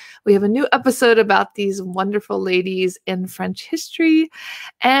Monday we have a new episode about these wonderful ladies in French history.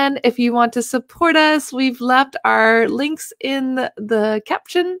 And if you want to support us, we've left our links in the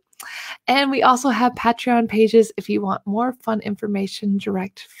caption. And we also have Patreon pages if you want more fun information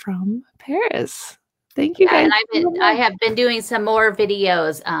direct from Paris. Thank you guys. And I have been doing some more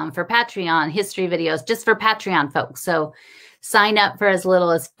videos for Patreon, history videos, just for Patreon folks. So sign up for as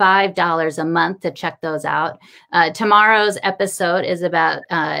little as $5 a month to check those out. Tomorrow's episode is about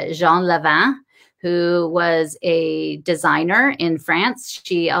Jeanne Lavin, who was a designer in France.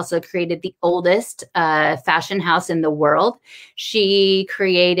 She also created the oldest fashion house in the world. She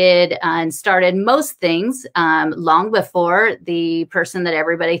created and started most things long before the person that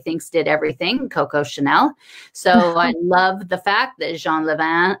everybody thinks did everything, Coco Chanel. So I love the fact that Jeanne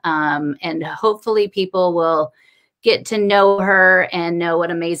Lavin, and hopefully people will get to know her and know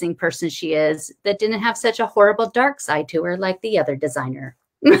what amazing person she is that didn't have such a horrible dark side to her like the other designer.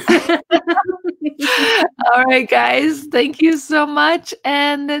 All right, guys. Thank you so much.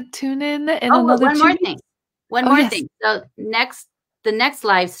 And tune in another one more thing. One more thing. So the next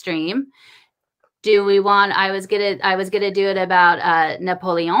live stream, I was gonna do it about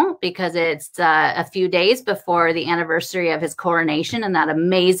Napoleon, because it's a few days before the anniversary of his coronation and that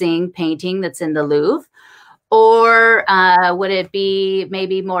amazing painting that's in the Louvre. Or would it be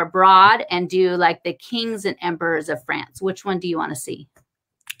maybe more broad and do like the kings and emperors of France? Which one do you want to see?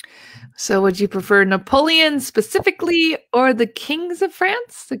 So would you prefer Napoleon specifically or the kings of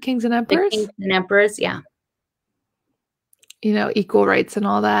France? The kings and emperors? The kings and emperors, yeah. Equal rights and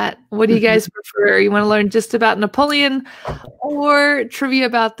all that. What do you guys prefer? You want to learn just about Napoleon or trivia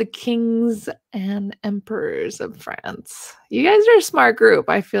about the kings and emperors of France? You guys are a smart group,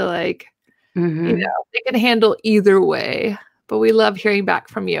 I feel like. They can handle either way, but we love hearing back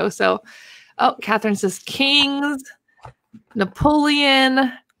from you. So, Catherine says kings,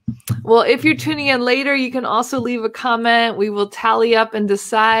 Napoleon. Well, if you're tuning in later, you can also leave a comment. We will tally up and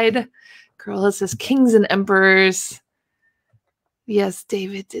decide. Carla says kings and emperors. Yes,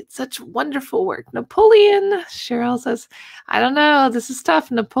 David did such wonderful work. Napoleon. Cheryl says, I don't know. This is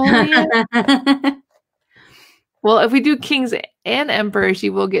tough. Napoleon. Well, if we do kings and emperors,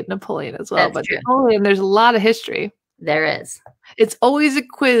 you will get Napoleon as well. That's true. Napoleon, there's a lot of history. There is. It's always a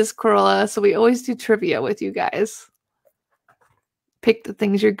quiz, Corolla. So we always do trivia with you guys. Pick the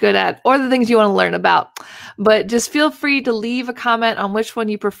things you're good at or the things you want to learn about. But just feel free to leave a comment on which one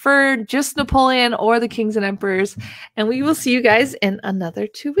you prefer, just Napoleon or the Kings and Emperors. And we will see you guys in another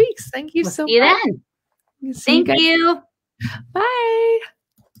 2 weeks. Thank you so much. See you then. Thank you. Bye.